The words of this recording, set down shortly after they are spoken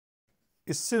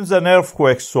It seems an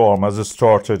earthquake storm has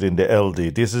started in the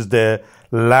Eldey. This is the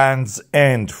land's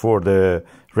end for the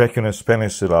Reykjanes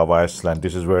Peninsula of Iceland.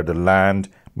 This is where the land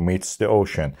meets the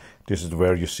ocean. This is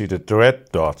where you see the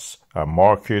red dots are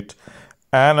marked.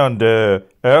 And on the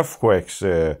earthquakes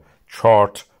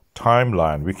chart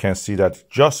timeline, we can see that it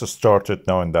just started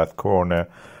now in that corner.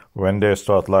 When they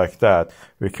start like that,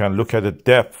 we can look at the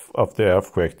depth of the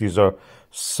earthquake. These are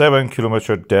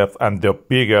 7-kilometer depth, and they're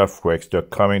big earthquakes. They're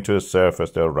coming to the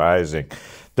surface, they're rising.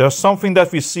 There's something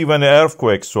that we see when the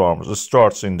earthquake storms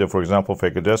starts in the, for example,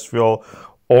 Reykjanes,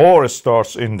 or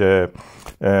starts in the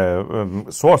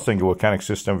Svartsengi volcanic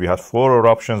system. We had 4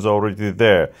 eruptions already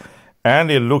there, and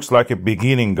it looks like a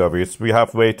beginning of it. We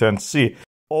have to wait and see.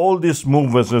 All these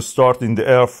movements will start in the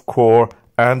earth core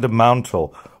and the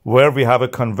mantle, where we have a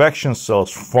convection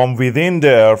cells from within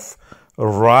the earth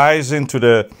rising to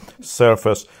the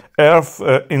surface. Earth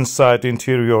inside the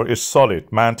interior is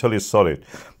solid, mantle is solid,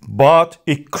 but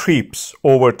it creeps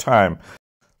over time,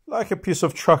 like a piece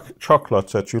of chocolate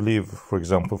that you leave, for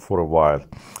example, for a while.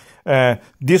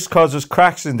 This causes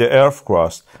cracks in the earth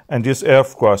crust, and this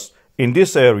earth crust in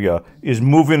this area is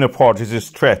moving apart, it is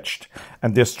stretched,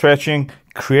 and the stretching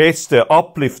creates the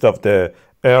uplift of the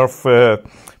earth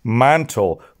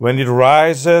mantle. When it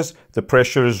rises, the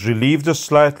pressure is relieved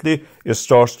slightly, it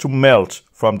starts to melt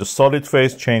from the solid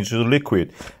phase, change to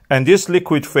liquid, and this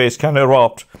liquid phase can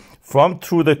erupt from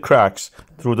through the cracks,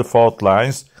 through the fault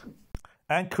lines,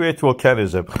 and create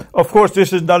volcanism. Of course,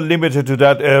 this is not limited to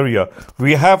that area.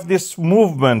 We have this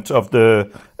movement of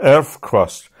the earth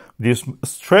crust, this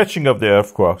stretching of the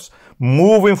earth crust,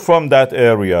 moving from that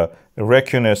area,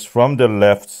 Reykjanes, from the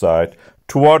left side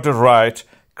toward the right,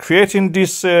 creating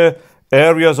these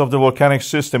areas of the volcanic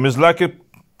system. Is like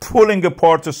pulling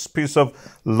apart a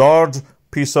large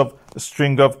piece of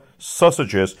string of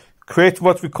sausages, create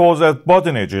what we call as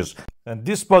bodinages. And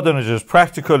this bodinages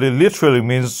practically, literally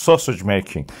means sausage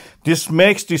making. This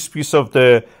makes this piece of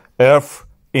the earth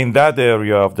in that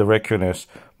area of the Reykjanes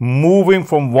moving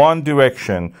from one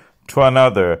direction to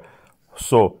another.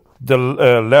 So the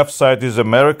left side is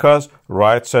Americas,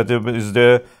 right side is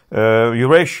the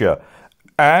Eurasia.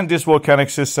 And these volcanic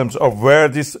systems are where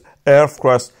this earth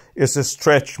crust is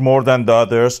stretched more than the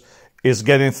others, is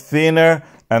getting thinner,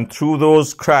 and through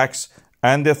those cracks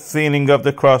and the thinning of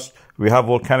the crust, we have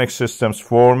volcanic systems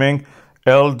forming.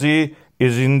 Eldey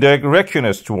is in the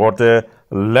Reykjanes toward the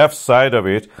left side of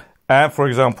it. And for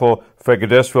example,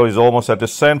 Reykjanes is almost at the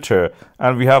center.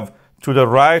 And we have to the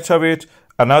right of it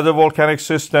another volcanic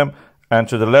system, and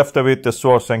to the left of it the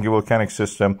Svartsengi volcanic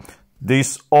system.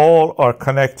 These all are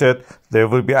connected. They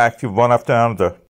will be active one after another.